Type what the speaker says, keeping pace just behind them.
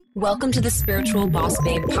Welcome to the Spiritual Boss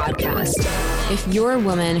Babe podcast. If you're a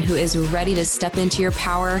woman who is ready to step into your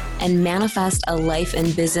power and manifest a life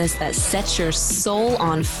and business that sets your soul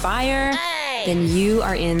on fire, then you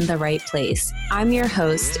are in the right place. I'm your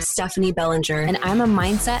host, Stephanie Bellinger, and I'm a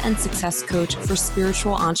mindset and success coach for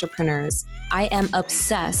spiritual entrepreneurs. I am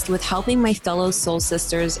obsessed with helping my fellow soul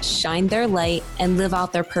sisters shine their light and live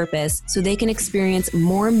out their purpose so they can experience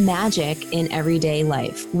more magic in everyday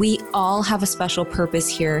life. We all have a special purpose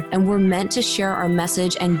here, and we're meant to share our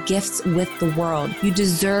message and gifts with the world. You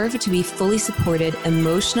deserve to be fully supported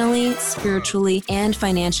emotionally, spiritually, and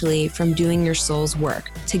financially from doing your soul's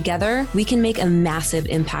work. Together, we can make a massive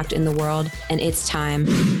impact in the world, and it's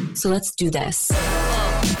time. So let's do this.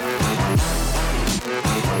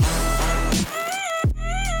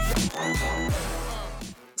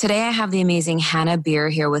 Today, I have the amazing Hannah Beer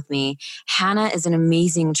here with me. Hannah is an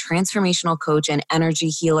amazing transformational coach and energy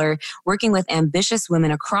healer, working with ambitious women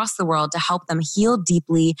across the world to help them heal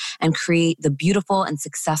deeply and create the beautiful and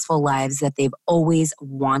successful lives that they've always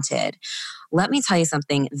wanted. Let me tell you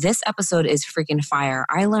something. This episode is freaking fire.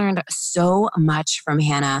 I learned so much from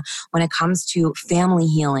Hannah when it comes to family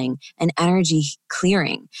healing and energy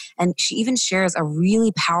clearing. And she even shares a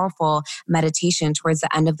really powerful meditation towards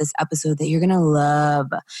the end of this episode that you're going to love.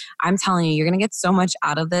 I'm telling you, you're going to get so much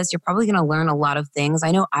out of this. You're probably going to learn a lot of things.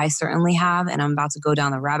 I know I certainly have, and I'm about to go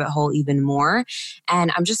down the rabbit hole even more.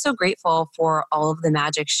 And I'm just so grateful for all of the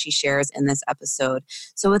magic she shares in this episode.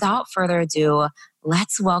 So without further ado,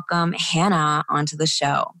 let's welcome Hannah onto the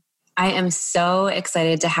show. I am so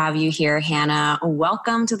excited to have you here, Hannah.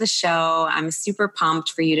 Welcome to the show. I'm super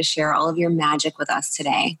pumped for you to share all of your magic with us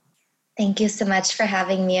today. Thank you so much for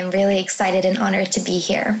having me. I'm really excited and honored to be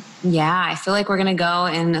here. Yeah, I feel like we're going to go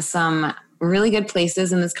in some really good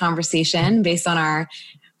places in this conversation based on our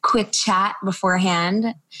quick chat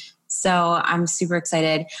beforehand. So I'm super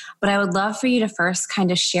excited. But I would love for you to first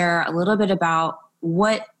kind of share a little bit about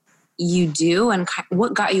what you do and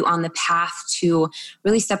what got you on the path to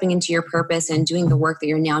really stepping into your purpose and doing the work that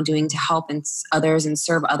you're now doing to help others and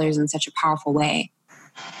serve others in such a powerful way.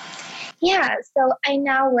 Yeah, so I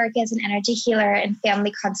now work as an energy healer and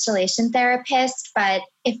family constellation therapist, but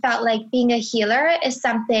it felt like being a healer is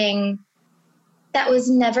something that was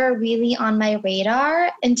never really on my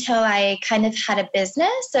radar until I kind of had a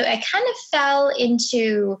business. So I kind of fell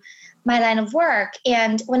into my line of work.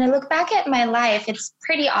 And when I look back at my life, it's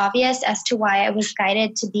pretty obvious as to why I was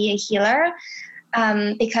guided to be a healer,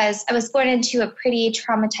 because I was born into a pretty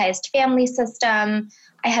traumatized family system.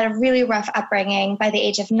 I had a really rough upbringing. By the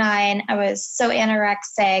age of 9, I was so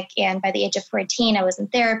anorexic. And by the age of 14, I was in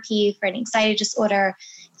therapy for an anxiety disorder,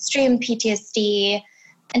 extreme PTSD,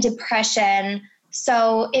 and depression.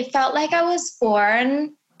 So it felt like I was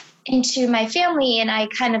born into my family, and I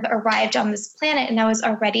kind of arrived on this planet and I was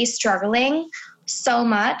already struggling so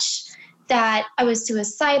much that I was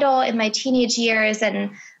suicidal in my teenage years,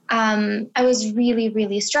 and I was really,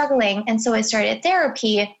 really struggling. And so I started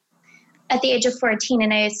therapy at the age of 14,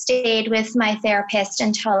 and I stayed with my therapist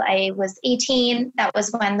until I was 18. That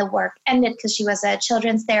was when the work ended because she was a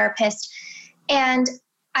children's therapist. And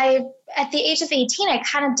at the age of 18, I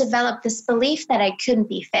kind of developed this belief that I couldn't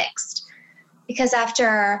be fixed, because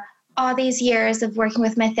after all these years of working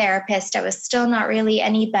with my therapist, I was still not really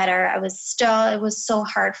any better. It was so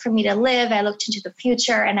hard for me to live. I looked into the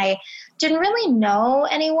future and I didn't really know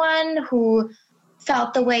anyone who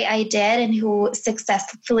felt the way I did and who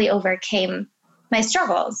successfully overcame my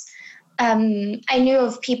struggles. I knew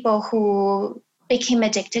of people who became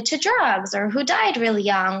addicted to drugs or who died really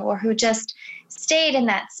young or who just stayed in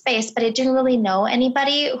that space, but I didn't really know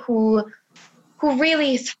anybody who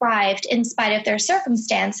really thrived in spite of their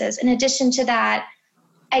circumstances. In addition to that,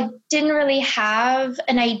 I didn't really have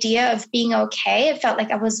an idea of being okay. It felt like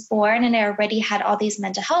I was born and I already had all these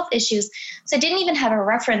mental health issues. So I didn't even have a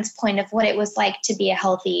reference point of what it was like to be a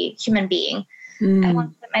healthy human being. And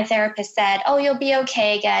once my therapist said, "Oh, you'll be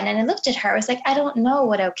okay again." And I looked at her, I was like, I don't know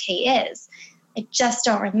what okay is. I just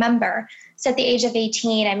don't remember. So at the age of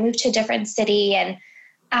 18, I moved to a different city and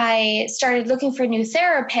I started looking for new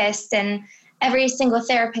therapists, and every single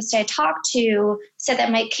therapist I talked to said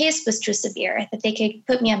that my case was too severe, that they could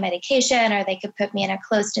put me on medication or they could put me in a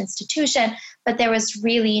closed institution, but there was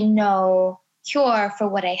really no cure for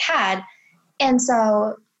what I had. And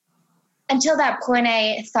so until that point,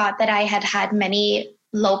 I thought that I had had many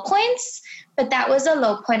low points, but that was a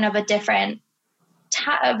low point of a different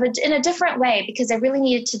in a different way, because I really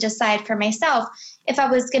needed to decide for myself if I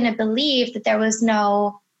was going to believe that there was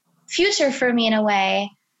no future for me in a way,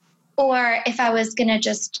 or if I was going to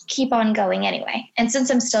just keep on going anyway. And since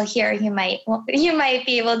I'm still here, you might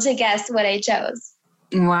be able to guess what I chose.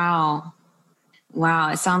 Wow.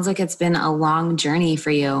 Wow. It sounds like it's been a long journey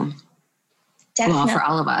for you. Definitely. Well, for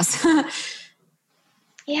all of us.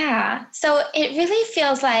 Yeah. So it really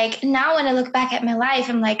feels like now when I look back at my life,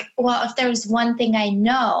 I'm like, well, if there's one thing I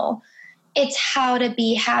know, it's how to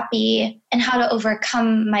be happy and how to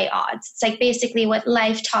overcome my odds. It's like basically what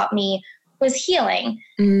life taught me was healing.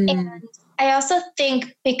 And I also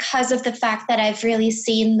think because of the fact that I've really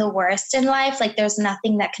seen the worst in life, like there's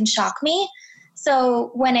nothing that can shock me.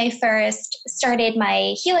 So when I first started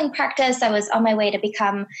my healing practice, I was on my way to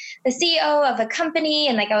become the CEO of a company,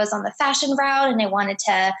 and like I was on the fashion route and I wanted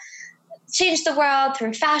to change the world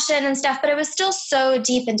through fashion and stuff, but I was still so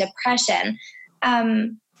deep in depression.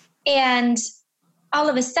 And all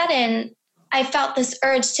of a sudden, I felt this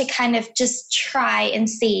urge to kind of just try and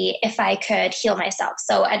see if I could heal myself.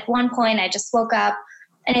 So at one point, I just woke up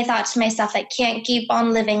and I thought to myself, I can't keep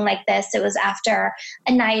on living like this. It was after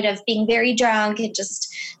a night of being very drunk and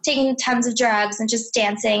just taking tons of drugs and just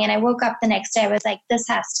dancing. And I woke up the next day, I was like, this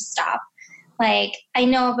has to stop. Like, I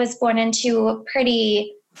know I was born into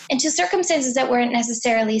circumstances that weren't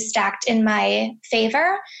necessarily stacked in my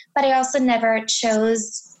favor, but I also never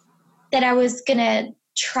chose that I was going to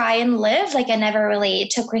try and live. Like I never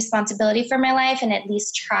really took responsibility for my life and at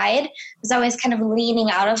least tried. I was always kind of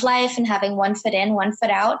leaning out of life and having one foot in, one foot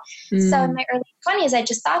out. So in my early 20s, I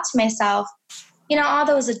just thought to myself, all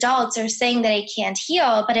those adults are saying that I can't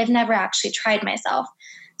heal, but I've never actually tried myself.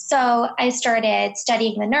 So I started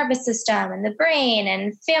studying the nervous system and the brain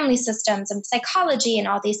and family systems and psychology and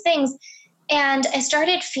all these things. And I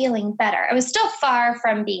started feeling better. I was still far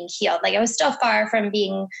from being healed. Like I was still far from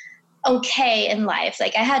being okay in life.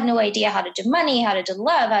 Like I had no idea how to do money, how to do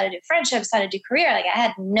love, how to do friendships, how to do career. Like I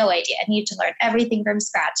had no idea. I needed to learn everything from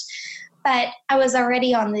scratch. But I was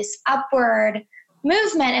already on this upward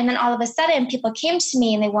movement. And then all of a sudden people came to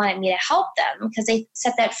me and they wanted me to help them because they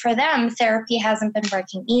said that for them, therapy hasn't been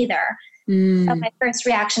working either. So my first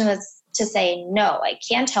reaction was to say, no, I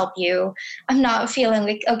can't help you. I'm not feeling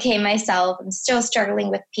like okay myself. I'm still struggling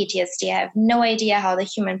with PTSD. I have no idea how the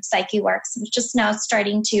human psyche works. I'm just now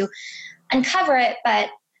starting to uncover it. But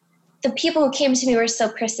the people who came to me were so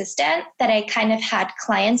persistent that I kind of had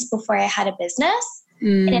clients before I had a business.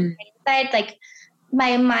 And in hindsight, like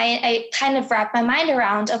my mind, I kind of wrapped my mind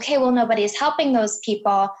around, okay, well, nobody's helping those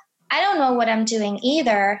people. I don't know what I'm doing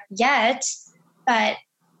either yet, but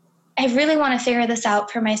I really want to figure this out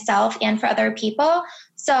for myself and for other people.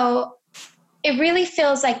 So it really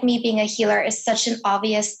feels like me being a healer is such an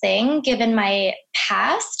obvious thing given my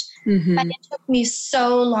past, but it took me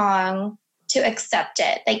so long to accept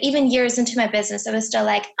it. Like even years into my business, I was still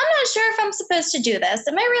like, I'm not sure if I'm supposed to do this.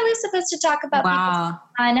 Am I really supposed to talk about people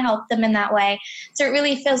and help them in that way? So it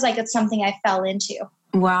really feels like it's something I fell into.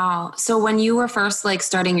 Wow. So when you were first like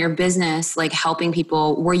starting your business, like helping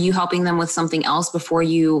people, were you helping them with something else before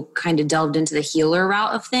you kind of delved into the healer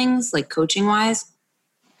route of things, like coaching wise?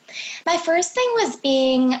 My first thing was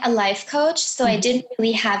being a life coach. So I didn't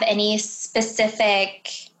really have any specific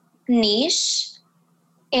niche.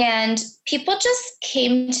 And people just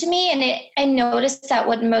came to me, and I noticed that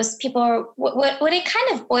what most people, what it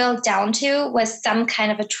kind of boiled down to was some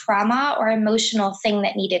kind of a trauma or emotional thing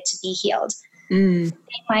that needed to be healed.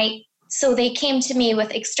 So they came to me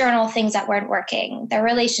with external things that weren't working, their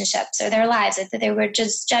relationships or their lives, or that they were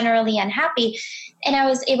just generally unhappy. And I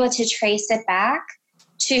was able to trace it back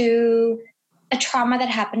to a trauma that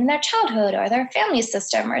happened in their childhood or their family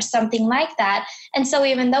system or something like that. And so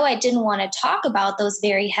even though I didn't want to talk about those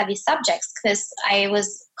very heavy subjects, because I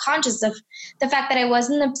was conscious of the fact that I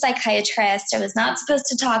wasn't a psychiatrist, I was not supposed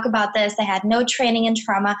to talk about this, I had no training in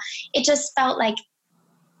trauma, it just felt like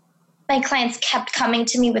my clients kept coming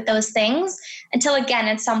to me with those things until again,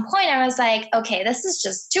 at some point I was like, okay, this is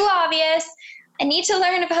just too obvious. I need to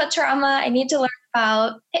learn about trauma. I need to learn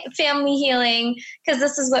about family healing because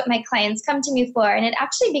this is what my clients come to me for. And it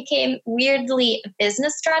actually became weirdly a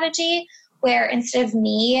business strategy where instead of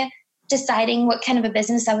me deciding what kind of a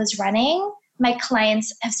business I was running, my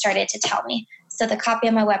clients have started to tell me. So the copy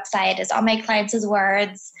on my website is all my clients'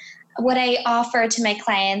 words. What I offer to my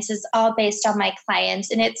clients is all based on my clients.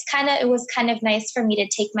 And it was kind of nice for me to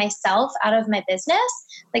take myself out of my business,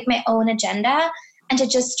 like my own agenda, and to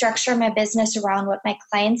just structure my business around what my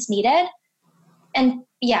clients needed. And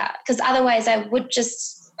yeah, because otherwise I would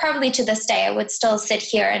just, probably to this day, I would still sit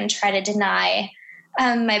here and try to deny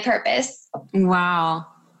my purpose. Wow.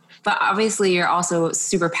 But obviously you're also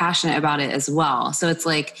super passionate about it as well. So it's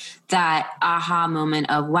like that aha moment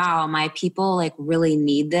of, wow, my people like really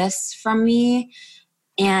need this from me.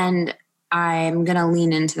 And I'm going to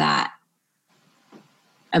lean into that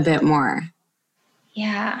a bit more.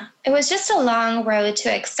 Yeah, it was just a long road to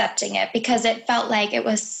accepting it because it felt like it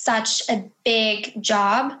was such a big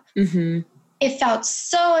job. Mm-hmm. It felt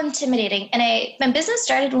so intimidating. And my business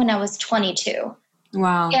started when I was 22.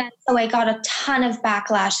 Wow. And so I got a ton of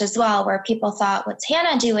backlash as well, where people thought, what's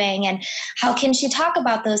Hannah doing? And how can she talk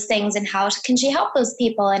about those things? And how can she help those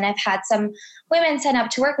people? And I've had some women sign up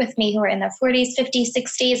to work with me who are in their 40s, 50s,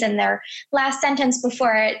 60s. And their last sentence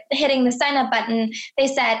before hitting the sign up button, they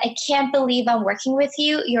said, I can't believe I'm working with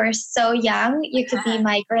you. You're so young. You could be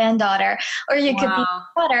my granddaughter, or you could be my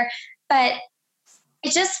daughter. But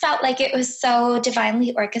it just felt like it was so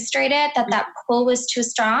divinely orchestrated that pull was too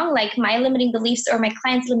strong. Like my limiting beliefs or my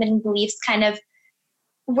clients' limiting beliefs kind of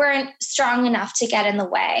weren't strong enough to get in the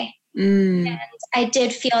way. And I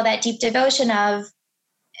did feel that deep devotion of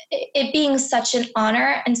it being such an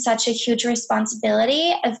honor and such a huge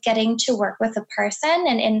responsibility of getting to work with a person.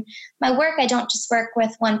 And in my work, I don't just work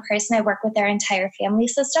with one person, I work with their entire family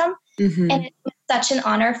system. Mm-hmm. And it was such an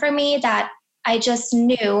honor for me that I just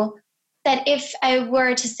knew that if I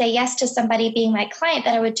were to say yes to somebody being my client,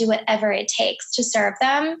 that I would do whatever it takes to serve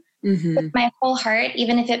them with my whole heart,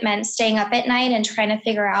 even if it meant staying up at night and trying to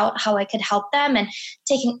figure out how I could help them and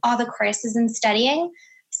taking all the courses and studying.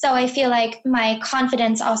 So I feel like my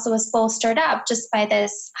confidence also was bolstered up just by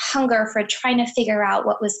this hunger for trying to figure out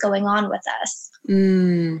what was going on with us.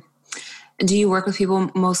 Do you work with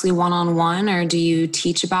people mostly one-on-one, or do you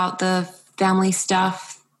teach about the family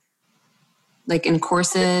stuff? Like in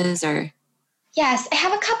courses or? Yes, I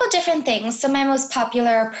have a couple different things. So my most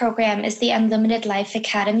popular program is the Unlimited Life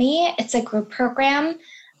Academy. It's a group program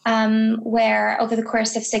where over the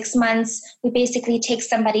course of 6 months, we basically take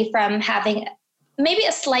somebody from having maybe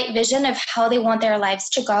a slight vision of how they want their lives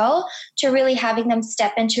to go to really having them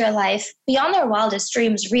step into a life beyond their wildest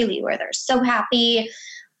dreams, really, where they're so happy.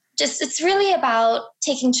 It's really about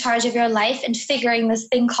taking charge of your life and figuring this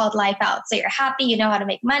thing called life out. So you're happy, you know how to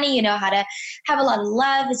make money, you know how to have a lot of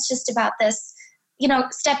love. It's just about this,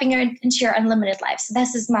 stepping into your unlimited life. So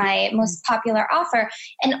this is my most popular offer.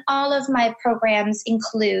 And all of my programs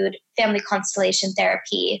include family constellation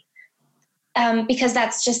therapy because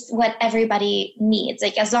that's just what everybody needs.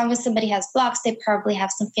 Like as long as somebody has blocks, they probably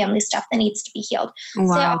have some family stuff that needs to be healed.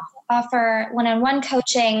 Wow. So I also offer one-on-one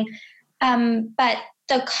coaching, but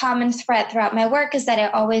the common thread throughout my work is that I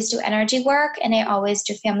always do energy work and I always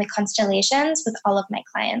do family constellations with all of my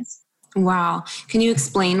clients. Wow. Can you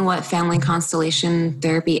explain what family constellation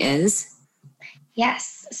therapy is?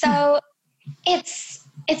 Yes. So it's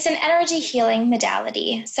an energy healing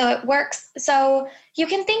modality. So it works. So you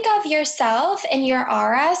can think of yourself and your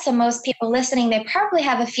aura. So most people listening, they probably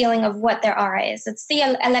have a feeling of what their aura is. It's the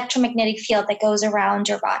electromagnetic field that goes around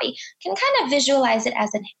your body. You can kind of visualize it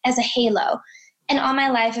as a halo. And all my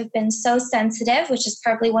life, I've been so sensitive, which is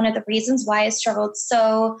probably one of the reasons why I struggled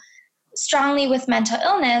so strongly with mental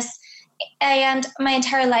illness. And my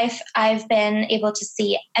entire life, I've been able to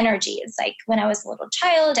see energies. Like when I was a little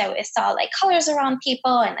child, I always saw like colors around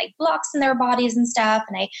people and like blocks in their bodies and stuff.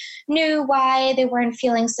 And I knew why they weren't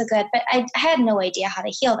feeling so good, but I had no idea how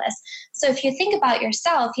to heal this. So if you think about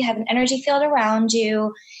yourself, you have an energy field around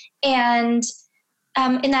you. And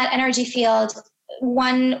in that energy field,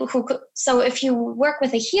 so if you work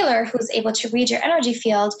with a healer who's able to read your energy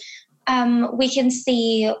field, we can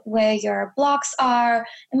see where your blocks are,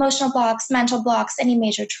 emotional blocks, mental blocks, any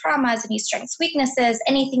major traumas, any strengths, weaknesses,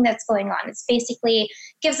 anything that's going on. It's basically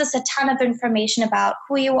gives us a ton of information about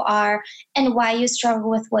who you are and why you struggle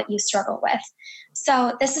with what you struggle with.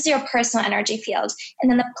 So this is your personal energy field.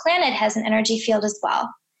 And then the planet has an energy field as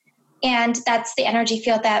well. And that's the energy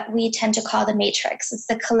field that we tend to call the matrix. It's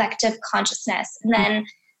the collective consciousness. And then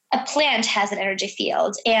a plant has an energy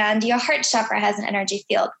field, and your heart chakra has an energy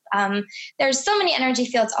field. There's so many energy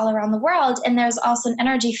fields all around the world, and there's also an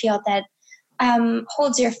energy field that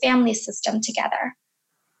holds your family system together.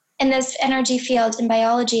 And this energy field in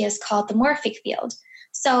biology is called the morphic field.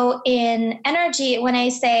 So in energy, when I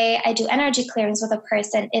say I do energy clearings with a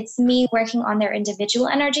person, it's me working on their individual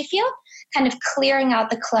energy field, kind of clearing out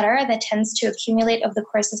the clutter that tends to accumulate over the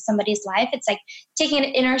course of somebody's life. It's like taking an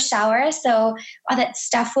inner shower, so all that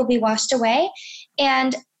stuff will be washed away.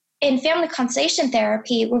 And in family constellation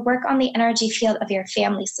therapy, we work on the energy field of your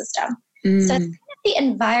family system. So it's kind of the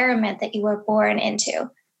environment that you were born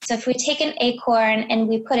into. So if we take an acorn and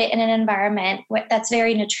we put it in an environment that's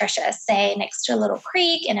very nutritious, say next to a little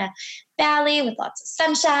creek in a valley with lots of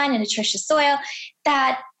sunshine and nutritious soil,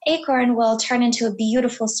 that acorn will turn into a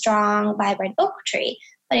beautiful, strong, vibrant oak tree.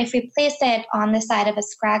 But if we place it on the side of a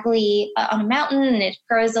scraggly, on a mountain, and it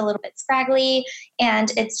grows a little bit scraggly and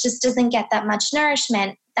it just doesn't get that much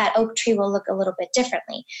nourishment, that oak tree will look a little bit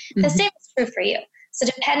differently. The same is true for you. So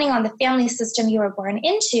depending on the family system you were born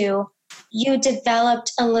into, you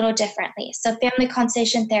developed a little differently. So family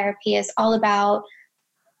constellation therapy is all about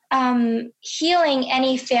healing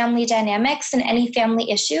any family dynamics and any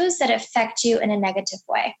family issues that affect you in a negative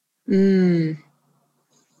way.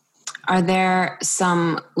 Are there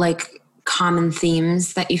some like common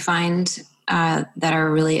themes that you find that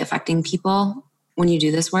are really affecting people when you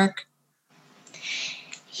do this work?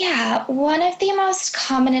 Yeah, one of the most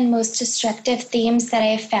common and most destructive themes that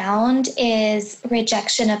I found is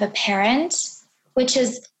rejection of a parent, which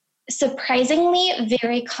is surprisingly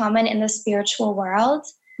very common in the spiritual world.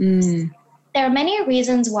 There are many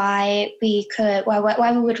reasons why we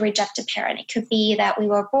would reject a parent. It could be that we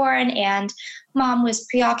were born and mom was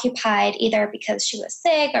preoccupied either because she was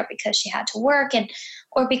sick or because she had to work,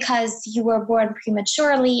 or because you were born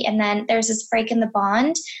prematurely, and then there's this break in the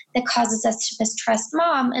bond that causes us to mistrust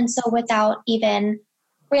mom. And so without even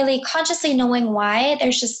really consciously knowing why,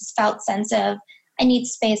 there's just this felt sense of, I need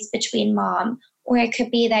space between mom. Or it could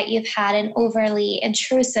be that you've had an overly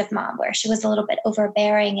intrusive mom where she was a little bit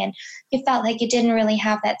overbearing and you felt like you didn't really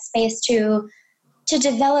have that space to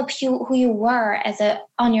develop who you were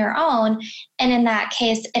on your own. And in that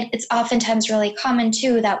case, it's oftentimes really common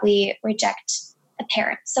too that we reject a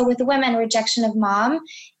parent. So with women, rejection of mom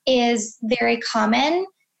is very common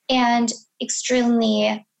and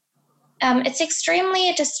extremely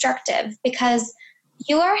destructive, because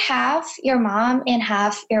you are half your mom and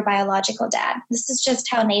half your biological dad. This is just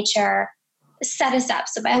how nature set us up.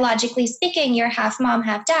 So biologically speaking, you're half mom,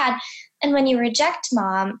 half dad. And when you reject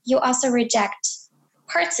mom, you also reject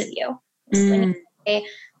parts of you. So when you say,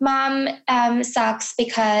 mom sucks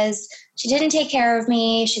because she didn't take care of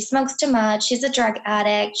me, she smokes too much, she's a drug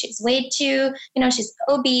addict, she's way too, she's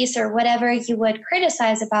obese, or whatever you would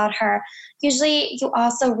criticize about her, usually you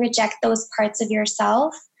also reject those parts of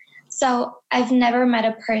yourself. So I've never had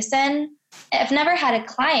a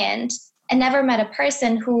client and never met a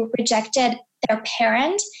person who rejected their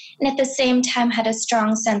parent and at the same time had a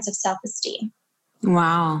strong sense of self-esteem.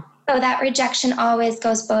 Wow. So that rejection always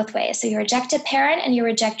goes both ways. So you reject a parent and you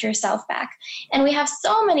reject yourself back. And we have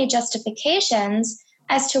so many justifications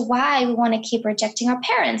as to why we want to keep rejecting our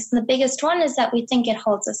parents. And the biggest one is that we think it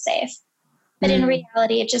holds us safe. But in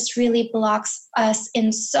reality, it just really blocks us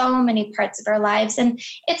in so many parts of our lives. And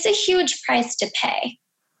it's a huge price to pay.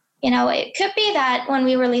 It could be that when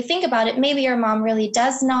we really think about it, maybe your mom really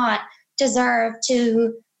does not deserve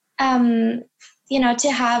to,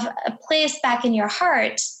 to have a place back in your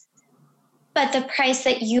heart. But the price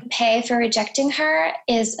that you pay for rejecting her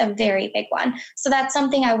is a very big one. So that's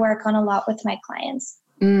something I work on a lot with my clients.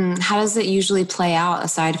 How does it usually play out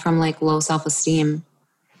aside from like low self-esteem?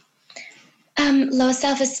 Low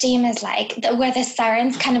self-esteem is like where the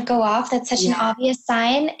sirens kind of go off. That's such an obvious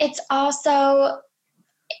sign. It also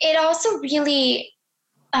really,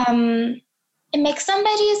 it makes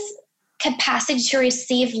somebody's capacity to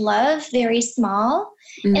receive love very small.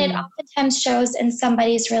 And it oftentimes shows in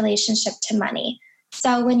somebody's relationship to money.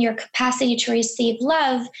 So when your capacity to receive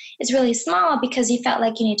love is really small because you felt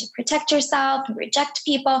like you need to protect yourself and reject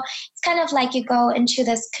people, it's kind of like you go into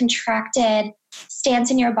this contracted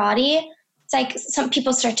stance in your body. It's like some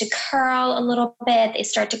people start to curl a little bit, they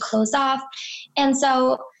start to close off. And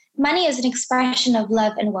so money is an expression of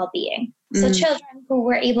love and well-being. So children who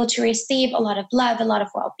were able to receive a lot of love, a lot of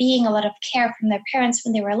well-being, a lot of care from their parents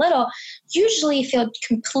when they were little, usually feel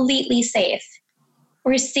completely safe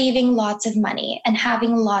receiving lots of money and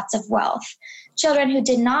having lots of wealth. Children who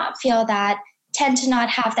did not feel that tend to not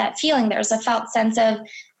have that feeling. There's a felt sense of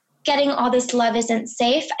getting all this love isn't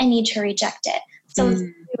safe, I need to reject it. So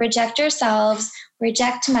we reject ourselves,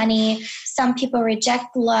 reject money. Some people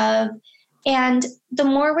reject love. And the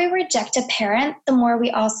more we reject a parent, the more we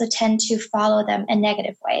also tend to follow them in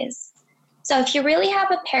negative ways. So if you really have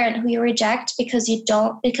a parent who you reject because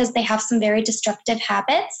they have some very destructive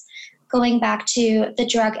habits, going back to the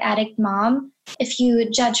drug addict mom, if you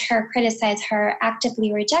judge her, criticize her,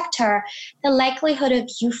 actively reject her, the likelihood of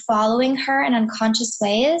you following her in unconscious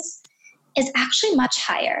ways is actually much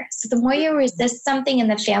higher. So the more you resist something in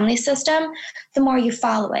the family system, the more you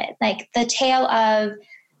follow it. Like the tale of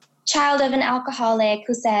child of an alcoholic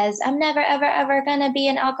who says, I'm never, ever, ever going to be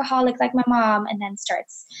an alcoholic like my mom, and then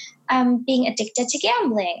starts being addicted to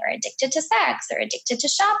gambling or addicted to sex or addicted to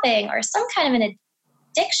shopping or some kind of an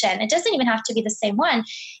addiction. It doesn't even have to be the same one.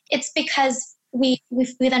 It's because we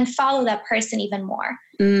then follow that person even more.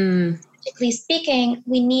 Particularly speaking,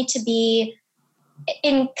 we need to be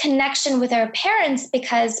in connection with our parents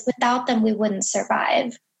because without them, we wouldn't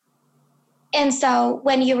survive. And so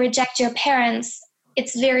when you reject your parents,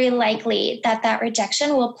 it's very likely that that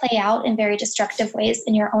rejection will play out in very destructive ways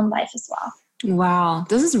in your own life as well. Wow.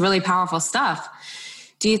 This is really powerful stuff.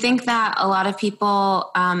 Do you think that a lot of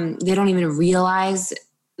people, they don't even realize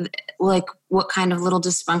like what kind of little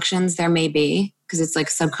dysfunctions there may be because it's like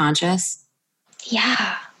subconscious?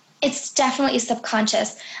 Yeah, it's definitely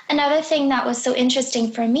subconscious. Another thing that was so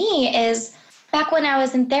interesting for me is back when I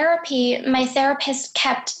was in therapy, my therapist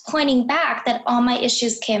kept pointing back that all my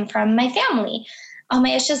issues came from my family. All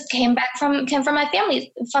my issues came from my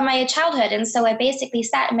family, from my childhood. And so I basically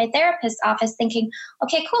sat in my therapist's office thinking,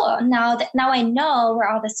 okay, cool. Now I know where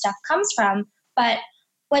all this stuff comes from, but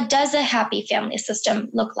what does a happy family system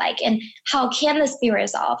look like? And how can this be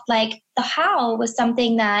resolved? Like the how was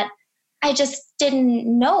something that I just didn't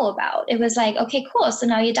know about. It was like, okay, cool. So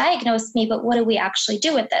now you diagnosed me, but what do we actually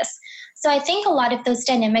do with this? So I think a lot of those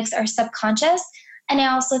dynamics are subconscious. And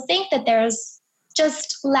I also think that there's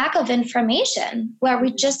just lack of information where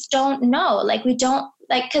we just don't know. Like we don't,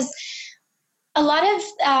 like, because a lot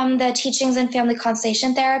of the teachings in family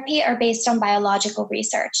constellation therapy are based on biological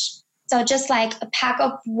research. So just like a pack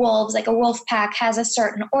of wolves, like a wolf pack has a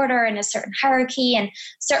certain order and a certain hierarchy and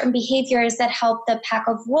certain behaviors that help the pack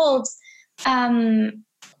of wolves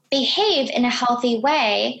behave in a healthy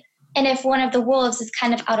way. And if one of the wolves is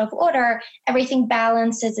kind of out of order, everything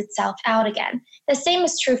balances itself out again. The same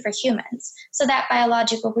is true for humans. So that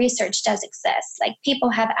biological research does exist. Like people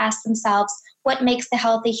have asked themselves, what makes the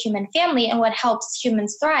healthy human family and what helps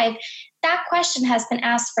humans thrive? That question has been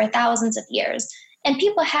asked for thousands of years. And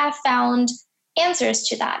people have found answers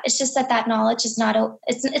to that. It's just that that knowledge is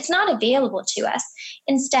it's not available to us.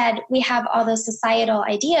 Instead, we have all those societal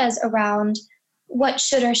ideas around what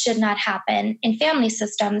should or should not happen in family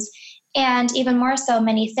systems. And even more so,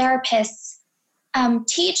 many therapists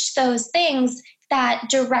teach those things that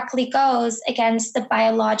directly goes against the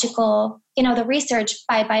biological, the research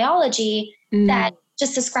by biology that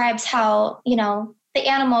just describes how, the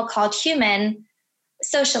animal called human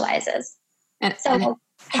socializes. And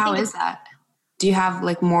how is that? Do you have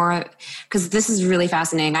like more, because this is really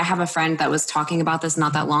fascinating. I have a friend that was talking about this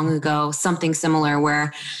not that long ago, something similar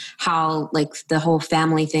where how like the whole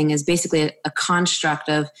family thing is basically a construct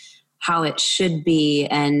of how it should be.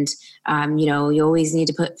 And, you always need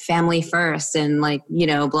to put family first and like,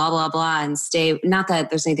 blah, blah, blah, and stay, not that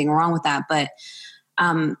there's anything wrong with that, but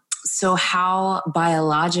so how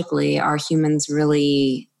biologically are humans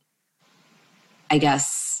really, I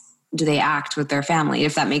guess, do they act with their family,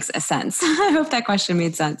 if that makes a sense? I hope that question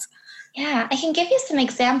made sense. Yeah, I can give you some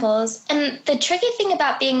examples. And the tricky thing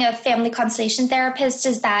about being a family constellation therapist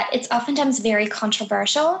is that it's oftentimes very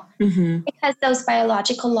controversial because those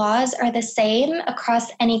biological laws are the same across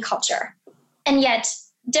any culture. And yet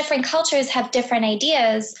different cultures have different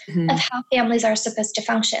ideas of how families are supposed to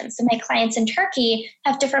function. So my clients in Turkey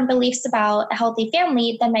have different beliefs about a healthy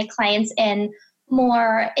family than my clients in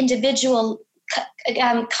more individual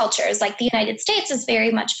cultures. Like the United States is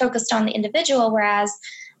very much focused on the individual, whereas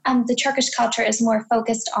the Turkish culture is more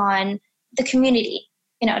focused on the community,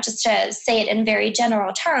 just to say it in very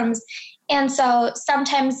general terms. And so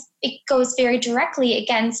sometimes it goes very directly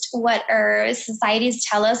against what our societies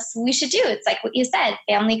tell us we should do. It's like what you said,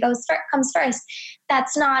 family comes first.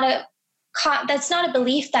 That's not a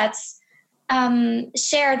belief that's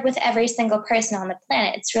shared with every single person on the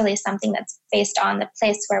planet. It's really something that's based on the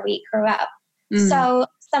place where we grew up. So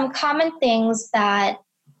some common things that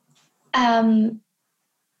we're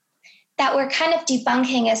kind of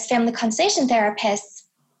debunking as family constellation therapists.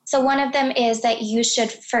 So one of them is that you should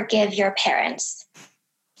forgive your parents.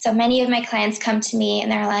 So many of my clients come to me and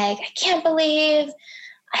they're like, I can't believe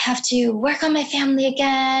I have to work on my family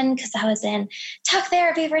again because I was in talk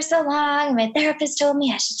therapy for so long. And my therapist told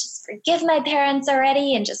me I should just forgive my parents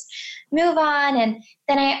already and just move on. And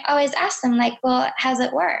then I always ask them like, well, has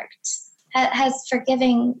it worked? Has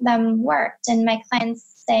forgiving them worked? And my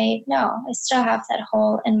clients say, no, I still have that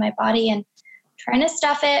hole in my body and trying to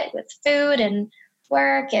stuff it with food and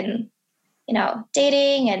work and,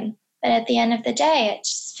 dating. But at the end of the day, it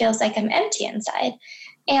just feels like I'm empty inside.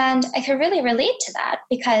 And I could really relate to that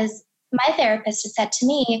because my therapist had said to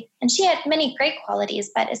me, and she had many great qualities,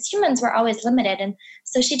 but as humans, we're always limited. And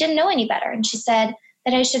so she didn't know any better. And she said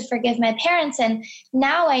that I should forgive my parents. And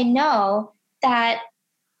now I know that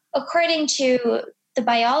according to the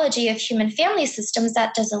biology of human family systems,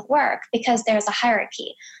 that doesn't work because there's a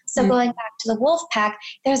hierarchy. So going back to the wolf pack,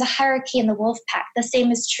 there's a hierarchy in the wolf pack. The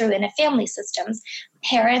same is true in a family systems.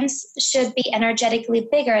 Parents should be energetically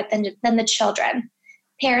bigger than the children.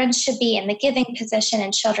 Parents should be in the giving position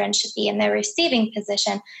and children should be in the receiving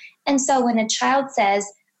position. And so when a child says,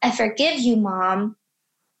 I forgive you, Mom,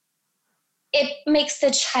 it makes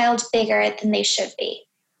the child bigger than they should be.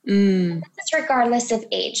 Mm. This is regardless of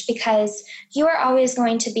age, because you are always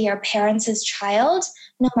going to be your parents' child,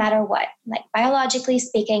 no matter what. Like, biologically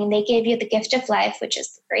speaking, they gave you the gift of life, which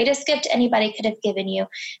is the greatest gift anybody could have given you.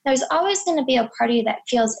 There's always going to be a part of you that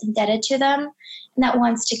feels indebted to them and that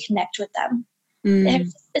wants to connect with them.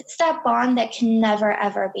 It's that bond that can never,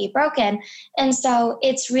 ever be broken. And so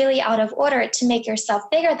it's really out of order to make yourself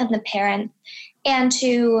bigger than the parent and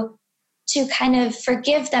to kind of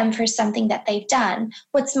forgive them for something that they've done.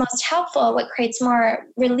 What's most helpful, what creates more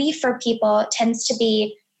relief for people, tends to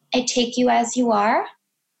be, I take you as you are,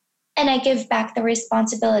 and I give back the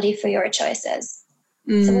responsibility for your choices.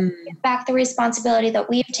 So we give back the responsibility that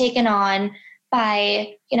we've taken on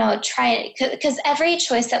by, trying, because every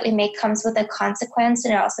choice that we make comes with a consequence,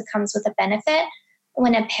 and it also comes with a benefit.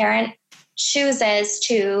 When a parent chooses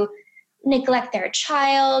to neglect their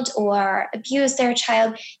child or abuse their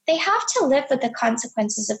child, they have to live with the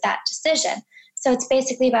consequences of that decision. So it's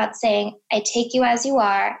basically about saying, I take you as you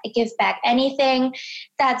are, I give back anything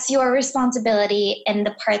that's your responsibility, and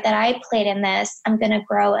the part that I played in this, I'm going to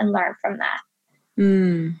grow and learn from that.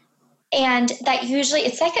 And that usually,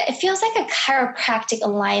 it feels like a chiropractic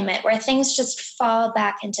alignment where things just fall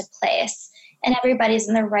back into place and everybody's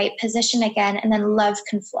in the right position again, and then love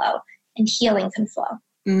can flow and healing can flow.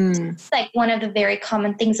 It's like one of the very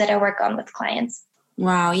common things that I work on with clients.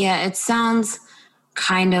 Wow. Yeah. It sounds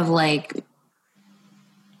kind of like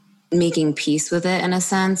making peace with it in a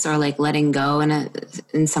sense, or like letting go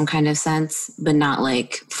in some kind of sense, but not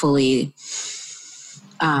like fully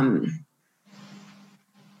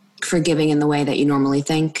forgiving in the way that you normally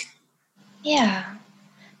think. Yeah.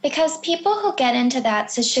 Because people who get into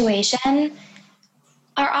that situation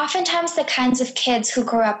are oftentimes the kinds of kids who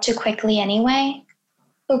grow up too quickly anyway,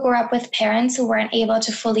 who grew up with parents who weren't able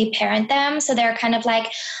to fully parent them. So they're kind of like,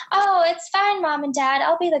 oh, it's fine, mom and dad.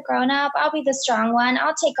 I'll be the grown-up. I'll be the strong one.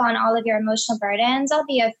 I'll take on all of your emotional burdens. I'll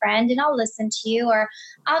be a friend and I'll listen to you, or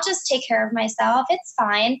I'll just take care of myself. It's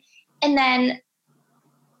fine. And then,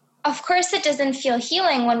 of course, it doesn't feel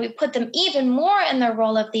healing when we put them even more in the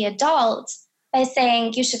role of the adult by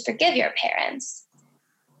saying you should forgive your parents.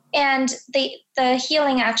 And the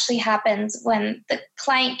healing actually happens when the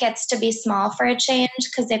client gets to be small for a change,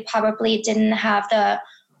 because they probably didn't have the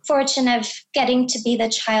fortune of getting to be the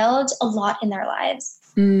child a lot in their lives.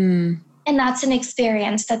 And that's an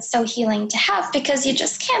experience that's so healing to have, because you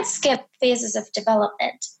just can't skip phases of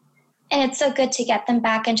development. And it's so good to get them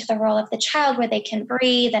back into the role of the child where they can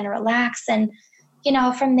breathe and relax. And,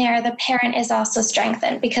 from there, the parent is also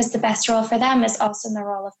strengthened, because the best role for them is also in the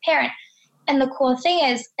role of parent. And the cool thing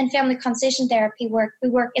is, in family constellation therapy work, we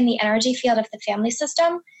work in the energy field of the family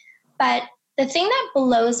system. But the thing that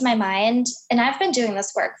blows my mind, and I've been doing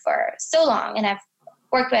this work for so long, and I've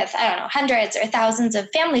worked with, hundreds or thousands of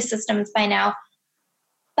family systems by now.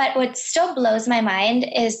 But what still blows my mind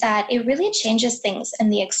is that it really changes things in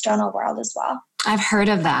the external world as well. I've heard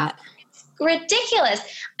of that. It's ridiculous.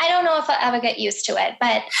 I don't know if I'll ever get used to it,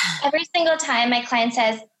 but every single time my client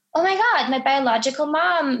says, oh my God, my biological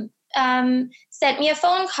mom sent me a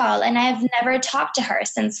phone call and I've never talked to her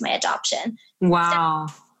since my adoption. Wow.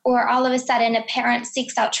 Or all of a sudden a parent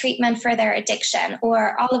seeks out treatment for their addiction,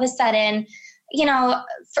 or all of a sudden,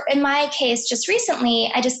 in my case, just recently,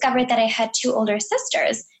 I discovered that I had 2 older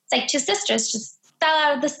sisters. It's like 2 sisters just fell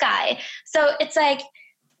out of the sky. So it's like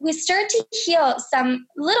we start to heal some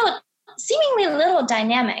seemingly little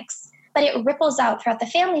dynamics, but it ripples out throughout the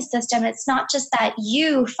family system. It's not just that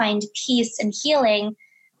you find peace and healing,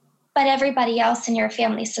 but everybody else in your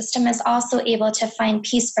family system is also able to find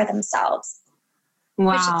peace for themselves.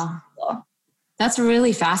 Wow. Cool. That's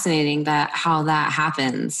really fascinating how that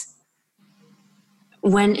happens.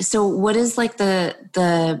 So what is like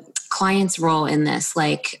the client's role in this?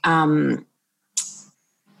 Like,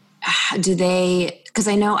 do they, because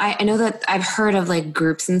I know that I've heard of like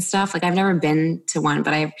groups and stuff. Like I've never been to one,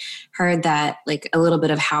 but I've heard that like a little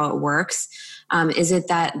bit of how it works. Is it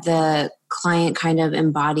that the client kind of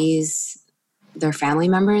embodies their family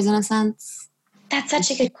members in a sense? That's such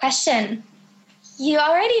a good question. You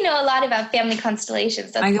already know a lot about family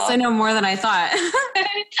constellations. I guess I know more than I thought.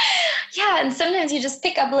 Yeah, and sometimes you just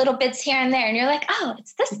pick up little bits here and there and you're like, oh,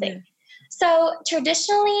 it's this thing. So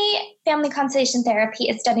traditionally, family constellation therapy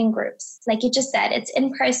is done in groups. Like you just said, it's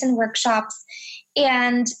in-person workshops.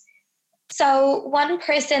 And so one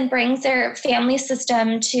person brings their family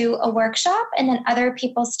system to a workshop, and then other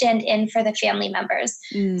people stand in for the family members.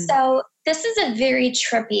 So this is a very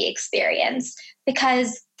trippy experience,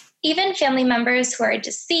 because even family members who are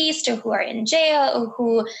deceased or who are in jail or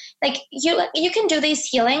who, like, you can do these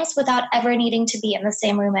healings without ever needing to be in the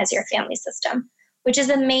same room as your family system, which is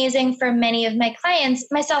amazing for many of my clients,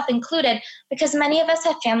 myself included, because many of us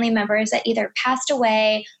have family members that either passed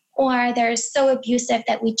away or they're so abusive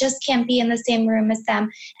that we just can't be in the same room as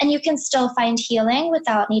them. And you can still find healing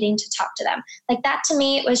without needing to talk to them. Like, that to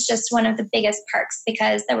me was just one of the biggest perks,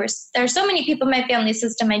 because there are so many people in my family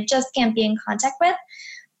system I just can't be in contact with.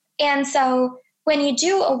 And so when you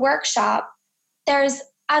do a workshop, there's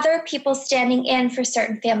other people standing in for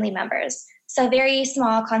certain family members. So a very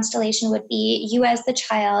small constellation would be you as the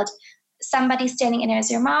child, somebody standing in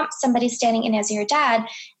as your mom, somebody standing in as your dad,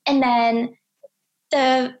 and then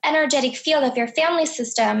the energetic field of your family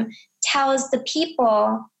system tells the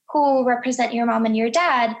people who represent your mom and your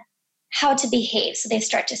dad how to behave. So they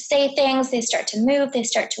start to say things, they start to move, they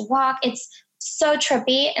start to walk. It's so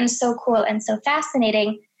trippy and so cool and so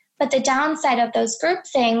fascinating. But the downside of those group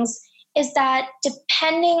things is that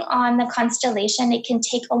depending on the constellation, it can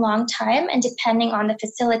take a long time. And depending on the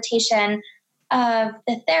facilitation of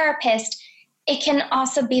the therapist, it can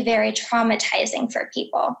also be very traumatizing for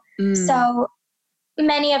people. So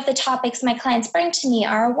many of the topics my clients bring to me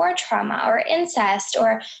are war trauma or incest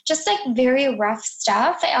or just like very rough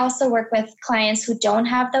stuff. I also work with clients who don't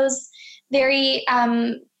have those very,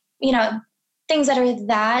 things that are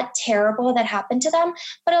that terrible that happen to them.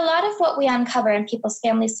 But a lot of what we uncover in people's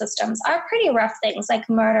family systems are pretty rough things like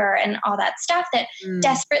murder and all that stuff that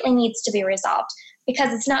desperately needs to be resolved,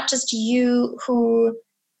 because it's not just you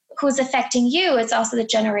who's affecting you, it's also the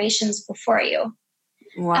generations before you.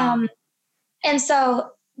 Wow. And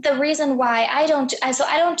so the reason why I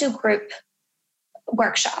don't do group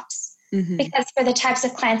workshops, because for the types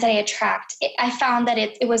of clients that I attract, I found that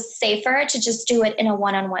it was safer to just do it in a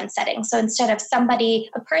one-on-one setting. So instead of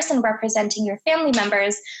a person representing your family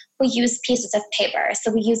members, we use pieces of paper.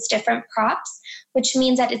 So we use different props, which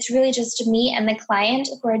means that it's really just me and the client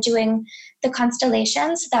who are doing the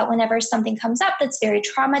constellations, so that whenever something comes up that's very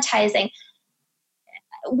traumatizing,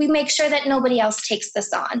 we make sure that nobody else takes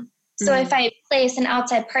this on. So if I place an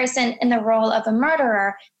outside person in the role of a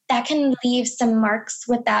murderer, that can leave some marks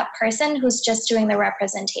with that person who's just doing the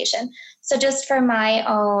representation. So just for my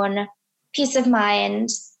own peace of mind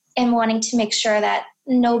and wanting to make sure that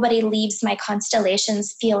nobody leaves my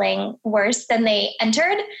constellations feeling worse than they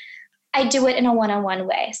entered, I do it in a one-on-one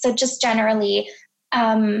way. So just generally,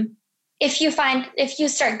 if you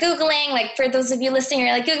start Googling, like for those of you listening,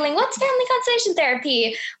 you're like Googling, what's family constellation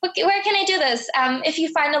therapy? Where can I do this? If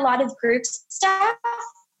you find a lot of group stuff,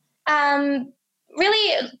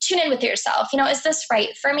 really tune in with yourself. Is this right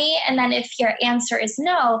for me? And then if your answer is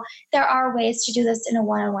no, there are ways to do this in a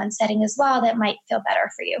one-on-one setting as well that might feel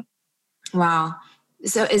better for you. Wow.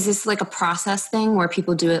 So is this like a process thing where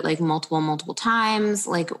people do it like multiple times?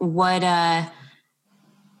 Like what, how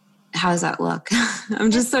does that look?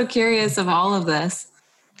 I'm just so curious of all of this.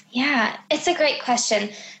 Yeah, it's a great question.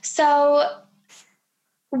 So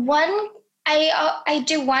I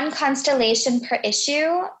do one constellation per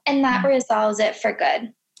issue, and that resolves it for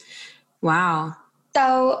good. Wow.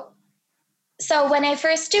 So when I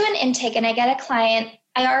first do an intake and I get a client,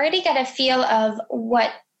 I already get a feel of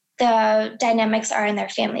what the dynamics are in their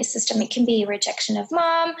family system. It can be rejection of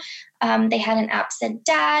mom. They had an absent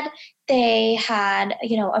dad. They had,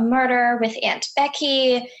 a murder with Aunt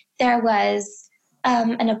Becky. There was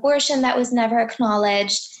an abortion that was never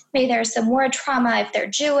acknowledged. Maybe there's some war trauma if they're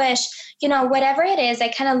Jewish. Whatever it is, I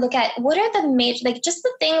kind of look at what are the major, like just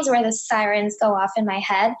the things where the sirens go off in my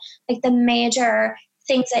head, like the major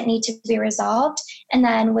things that need to be resolved, and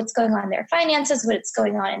then what's going on in their finances, what's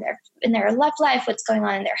going on in their love life, what's going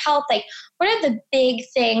on in their health. Like, what are the big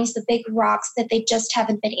things, the big rocks that they just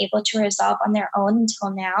haven't been able to resolve on their own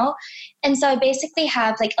until now? And so I basically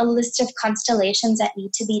have like a list of constellations that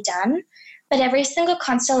need to be done, but every single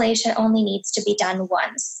constellation only needs to be done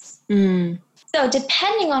once. So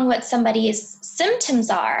depending on what somebody's symptoms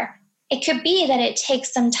are, it could be that it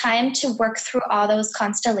takes some time to work through all those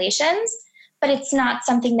constellations, but it's not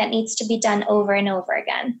something that needs to be done over and over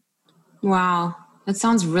again. Wow. That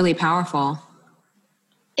sounds really powerful.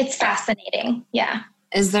 It's fascinating. Yeah.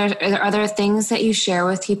 Are there things that you share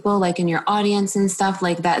with people like in your audience and stuff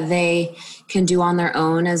like that they can do on their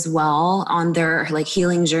own as well on their like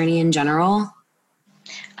healing journey in general?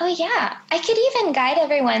 Oh yeah. I could even guide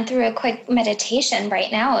everyone through a quick meditation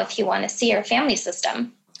right now if you want to see your family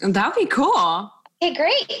system. That'd be cool. Okay,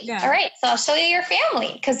 great. Yeah. All right. So I'll show you your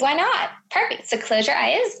family because why not? Perfect. So close your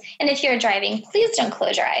eyes. And if you're driving, please don't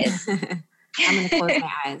close your eyes. I'm going to close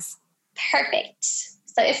my eyes. Perfect.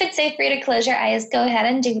 So if it's safe for you to close your eyes, go ahead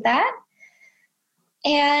and do that.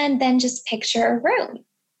 And then just picture a room.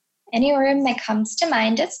 Any room that comes to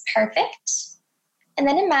mind is perfect. And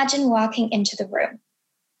then imagine walking into the room.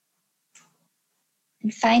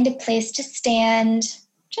 And find a place to stand,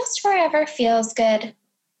 just wherever feels good.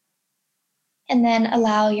 And then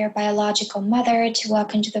allow your biological mother to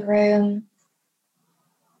walk into the room.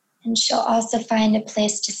 And she'll also find a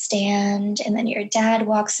place to stand. And then your dad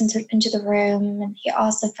walks into the room, and he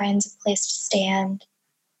also finds a place to stand.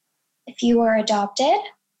 If you were adopted,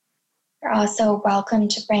 you're also welcome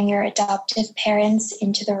to bring your adoptive parents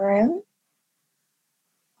into the room.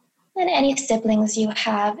 And any siblings you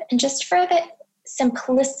have. And just for the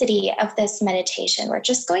simplicity of this meditation, we're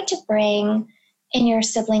just going to bring in your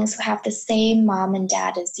siblings who have the same mom and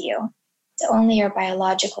dad as you. So only your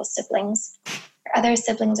biological siblings. Your other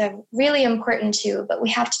siblings are really important too, but we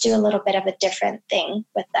have to do a little bit of a different thing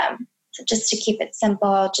with them. So just to keep it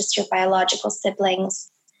simple, just your biological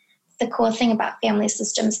siblings. The cool thing about family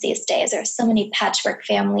systems these days, there are so many patchwork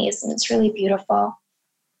families, and it's really beautiful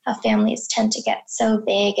how families tend to get so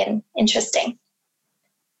big and interesting.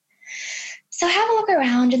 So have a look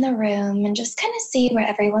around in the room and just kind of see where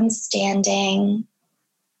everyone's standing.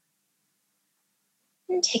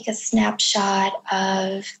 And take a snapshot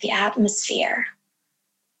of the atmosphere.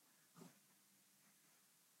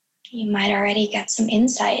 You might already get some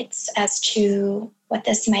insights as to what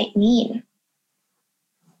this might mean.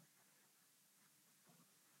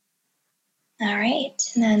 All right,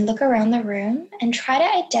 and then look around the room and try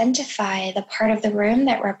to identify the part of the room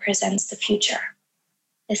that represents the future.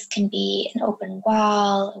 This can be an open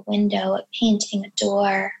wall, a window, a painting, a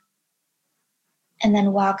door. And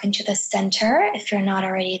then walk into the center if you're not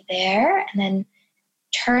already there, and then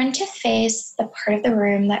turn to face the part of the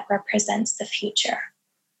room that represents the future.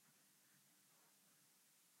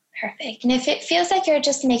 Perfect. And if it feels like you're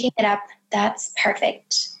just making it up, that's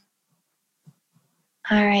perfect.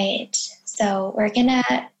 All right, so we're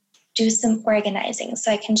gonna do some organizing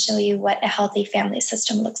so I can show you what a healthy family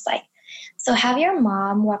system looks like. So have your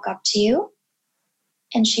mom walk up to you,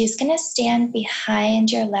 and she's gonna stand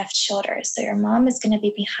behind your left shoulder. So your mom is gonna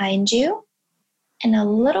be behind you and a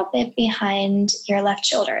little bit behind your left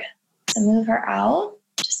shoulder. So move her out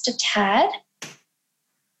just a tad.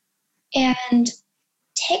 And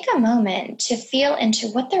take a moment to feel into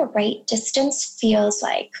what the right distance feels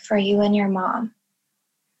like for you and your mom.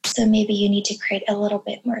 So maybe you need to create a little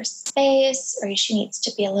bit more space, or she needs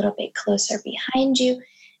to be a little bit closer behind you.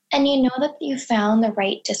 And you know that you found the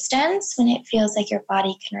right distance when it feels like your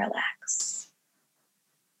body can relax.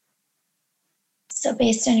 So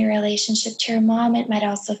based on your relationship to your mom, it might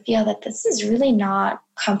also feel that this is really not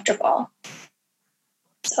comfortable.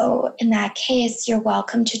 So in that case, you're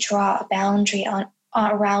welcome to draw a boundary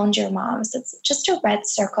around your mom. So it's just a red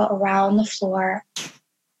circle around the floor,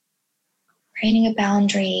 creating a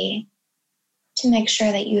boundary to make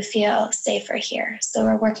sure that you feel safer here. So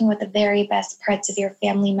we're working with the very best parts of your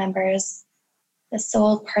family members, the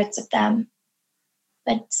soul parts of them.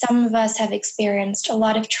 But some of us have experienced a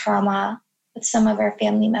lot of trauma with some of our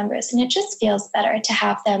family members, and it just feels better to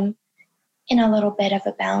have them in a little bit of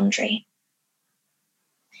a boundary.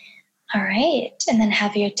 All right, and then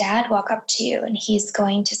have your dad walk up to you, and he's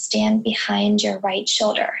going to stand behind your right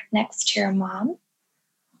shoulder next to your mom.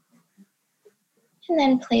 And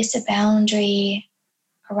then place a boundary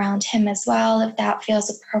around him as well, if that feels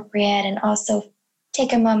appropriate. And also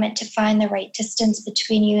take a moment to find the right distance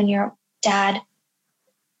between you and your dad,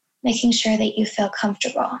 making sure that you feel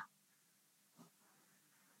comfortable.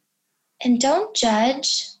 And don't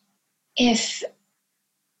judge if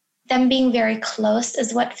them being very close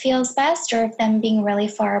is what feels best, or if them being really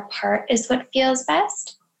far apart is what feels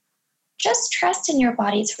best. Just trust in your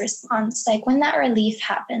body's response. Like when that relief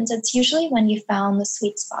happens, it's usually when you found the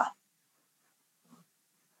sweet spot.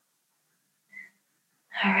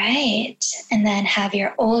 All right, and then have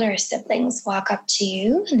your older siblings walk up to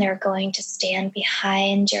you, and they're going to stand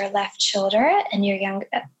behind your left shoulder, and your younger,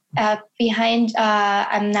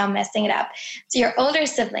 I'm now messing it up. So your older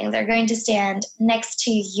siblings are going to stand next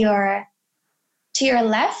to your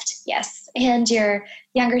left, yes, and your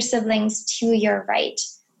younger siblings to your right.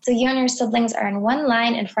 So you and your siblings are in one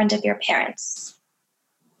line in front of your parents.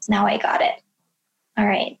 Now I got it. All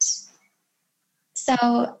right.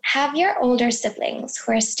 So have your older siblings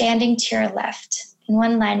who are standing to your left in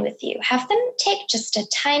one line with you, have them take just a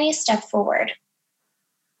tiny step forward.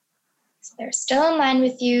 So they're still in line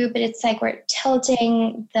with you, but it's like we're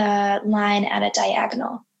tilting the line at a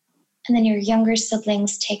diagonal. And then your younger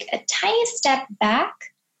siblings take a tiny step back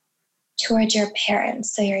towards your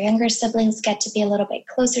parents. So your younger siblings get to be a little bit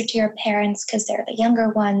closer to your parents because they're the younger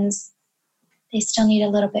ones. They still need a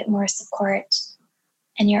little bit more support.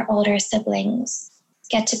 and your older siblings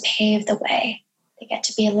get to pave the way. They get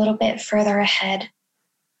to be a little bit further ahead.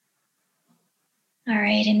 All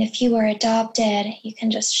right, and if you were adopted, you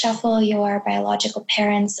can just shuffle your biological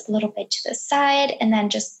parents a little bit to the side and then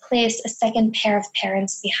just place a second pair of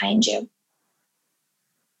parents behind you.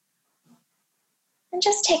 And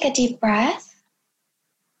just take a deep breath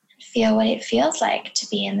and feel what it feels like to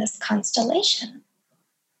be in this constellation.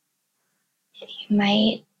 You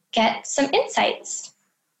might get some insights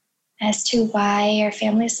as to why your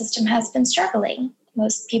family system has been struggling.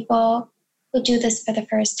 Most people who do this for the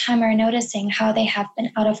first time are noticing how they have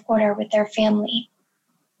been out of order with their family.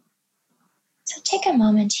 So take a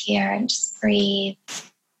moment here and just breathe.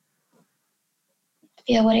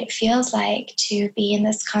 Feel what it feels like to be in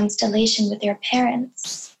this constellation with your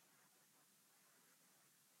parents.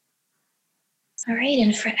 All right,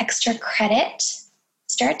 and for extra credit,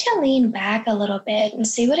 start to lean back a little bit and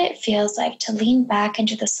see what it feels like to lean back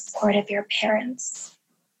into the support of your parents.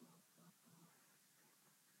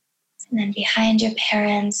 And then behind your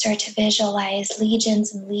parents, start to visualize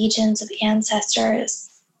legions and legions of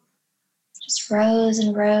ancestors. Just rows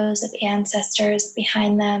and rows of ancestors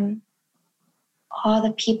behind them. All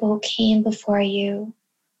the people who came before you.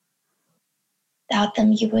 Without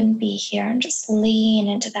them, you wouldn't be here. And just lean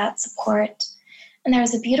into that support. And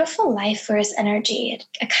there's a beautiful life force energy,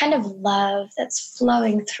 a kind of love that's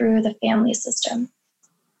flowing through the family system.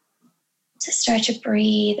 To start to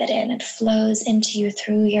breathe it in, it flows into you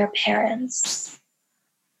through your parents.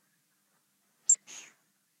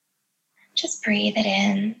 Just breathe it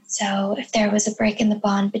in. So if there was a break in the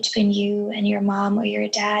bond between you and your mom or your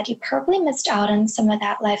dad, you probably missed out on some of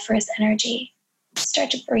that life force energy. Start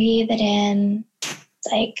to breathe it in.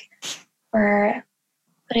 It's like we're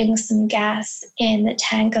putting some gas in the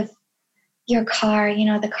tank of your car, you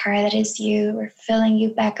know, the car that is you. We're filling you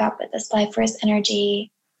back up with this life force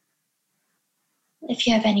energy. If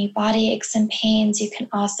you have any body aches and pains, you can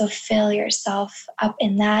also fill yourself up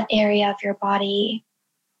in that area of your body.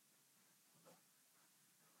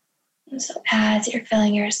 And so as you're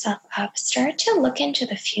filling yourself up, start to look into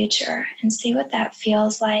the future and see what that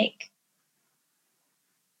feels like.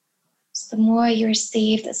 So the more you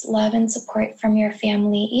receive this love and support from your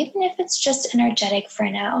family, even if it's just energetic for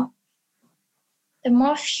now, the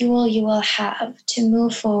more fuel you will have to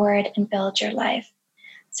move forward and build your life.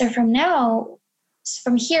 So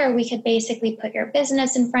from here, we could basically put your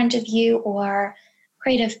business in front of you, or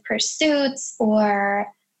creative pursuits, or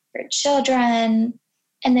your children,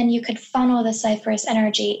 and then you could funnel this life force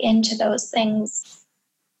energy into those things.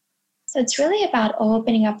 So it's really about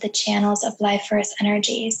opening up the channels of life force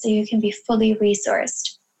energy so you can be fully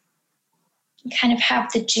resourced. You kind of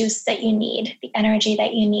have the juice that you need, the energy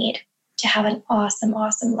that you need to have an awesome,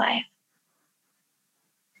 awesome life.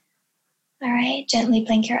 All right, gently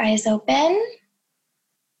blink your eyes open.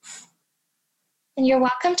 And you're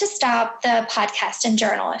welcome to stop the podcast and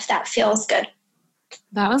journal if that feels good.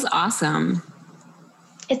 That was awesome.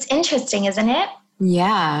 It's interesting, isn't it?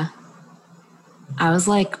 Yeah. I was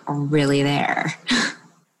like really there.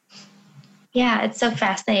 Yeah, it's so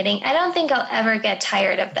fascinating. I don't think I'll ever get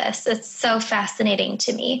tired of this. It's so fascinating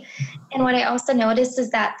to me. And what I also noticed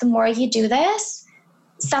is that the more you do this,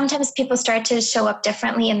 sometimes people start to show up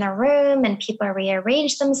differently in the room and people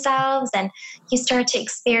rearrange themselves and you start to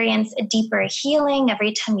experience a deeper healing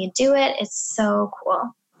every time you do it. It's so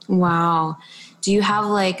cool. Wow. Do you have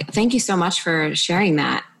thank you so much for sharing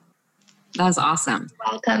that. That was awesome.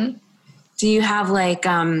 You're welcome. Do you have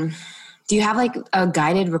a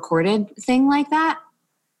guided recorded thing like that?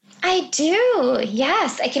 I do.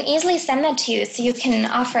 Yes. I can easily send that to you so you can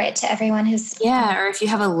offer it to everyone who's... Yeah. Or if you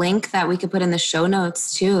have a link that we could put in the show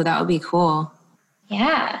notes too, that would be cool.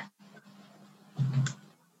 Yeah.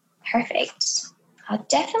 Perfect. I'll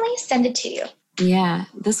definitely send it to you. Yeah,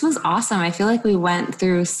 this was awesome. I feel like we went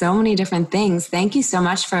through so many different things. Thank you so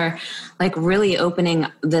much for really opening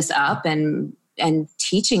this up and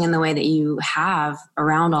teaching in the way that you have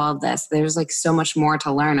around all of this. There's so much more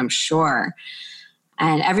to learn, I'm sure.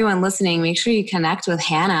 And everyone listening, make sure you connect with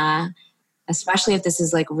Hannah, especially if this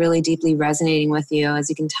is really deeply resonating with you. As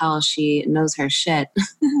you can tell, she knows her shit.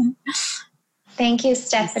 Thank you,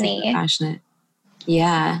 Stephanie. Super passionate.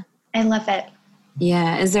 Yeah. I love it.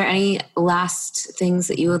 Yeah. Is there any last things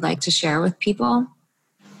that you would like to share with people?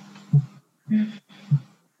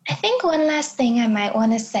 I think one last thing I might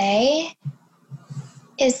want to say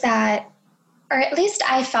is that, or at least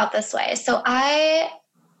I felt this way. So I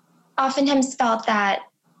oftentimes felt that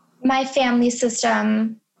my family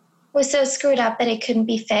system was so screwed up that it couldn't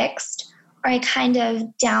be fixed, or I kind of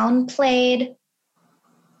downplayed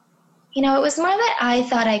It was more that I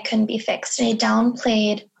thought I couldn't be fixed, and I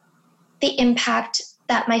downplayed the impact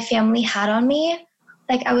that my family had on me.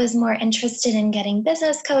 Like, I was more interested in getting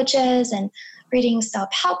business coaches and reading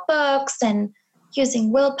self-help books and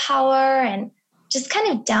using willpower, and just kind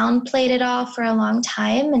of downplayed it all for a long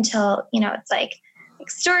time until, it's like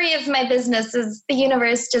story of my business is the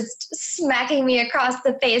universe just smacking me across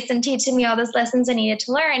the face and teaching me all those lessons I needed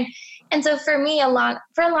to learn. And so for me,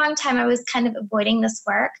 for a long time, I was kind of avoiding this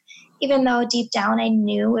work, even though deep down I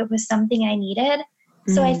knew it was something I needed.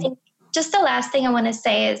 Mm-hmm. So I think just the last thing I want to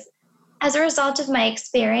say is, as a result of my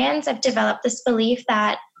experience, I've developed this belief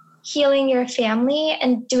that healing your family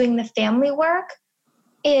and doing the family work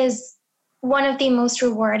is one of the most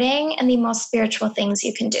rewarding and the most spiritual things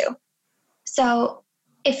you can do. So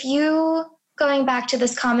if you, going back to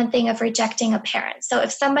this common thing of rejecting a parent, so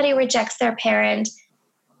if somebody rejects their parent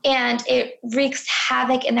and it wreaks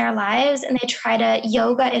havoc in their lives and they try to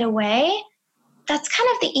yoga it away, that's kind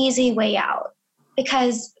of the easy way out,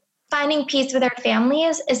 because finding peace with our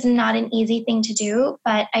families is not an easy thing to do,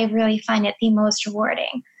 but I really find it the most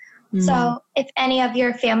rewarding. Mm. So if any of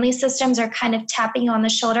your family systems are kind of tapping you on the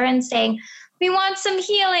shoulder and saying, we want some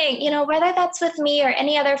healing, whether that's with me or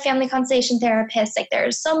any other family constellation therapist, like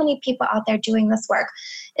there's so many people out there doing this work.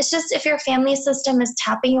 It's just, if your family system is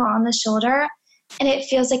tapping you on the shoulder and it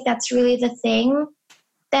feels like that's really the thing,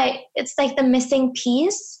 that it's like the missing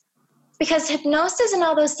piece. Because hypnosis and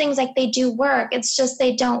all those things, like, they do work. It's just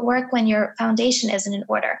they don't work when your foundation isn't in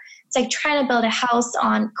order. It's like trying to build a house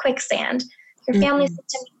on quicksand. Your family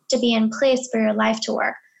system needs to be in place for your life to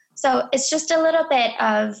work. So it's just a little bit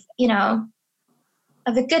of,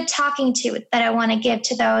 of a good talking to that I want to give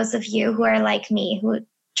to those of you who are like me, who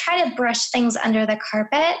try to brush things under the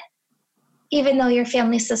carpet, even though your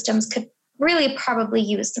family systems could really probably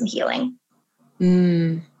use some healing.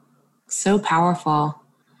 So powerful.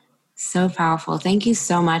 So powerful. Thank you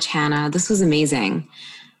so much, Hannah. This was amazing.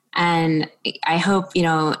 And I hope,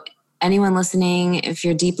 anyone listening, if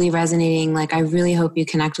you're deeply resonating, I really hope you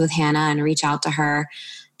connect with Hannah and reach out to her.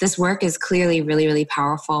 This work is clearly really, really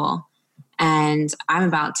powerful. And I'm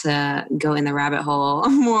about to go in the rabbit hole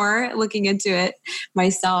more, looking into it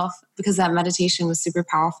myself, because that meditation was super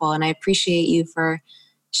powerful. And I appreciate you for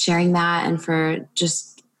sharing that and for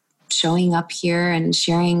just showing up here and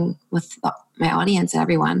sharing with my audience and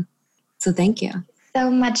everyone. So thank you so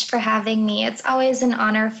much for having me. It's always an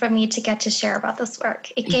honor for me to get to share about this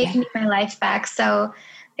work. It gave me my life back. So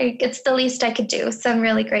it's the least I could do. So I'm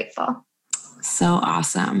really grateful. So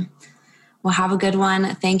awesome. Well, have a good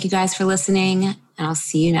one. Thank you guys for listening, and I'll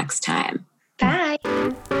see you next time. Bye.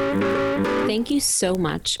 Thank you so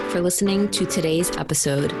much for listening to today's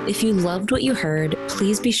episode. If you loved what you heard,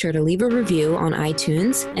 please be sure to leave a review on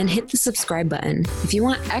iTunes and hit the subscribe button. If you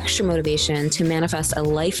want extra motivation to manifest a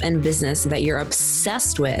life and business that you're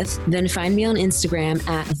obsessed with, then find me on Instagram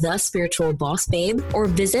at @thespiritualbossbabe or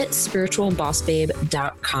visit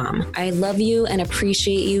spiritualbossbabe.com. I love you and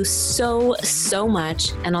appreciate you so, so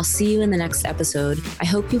much, and I'll see you in the next episode. I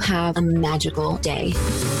hope you have a magical day.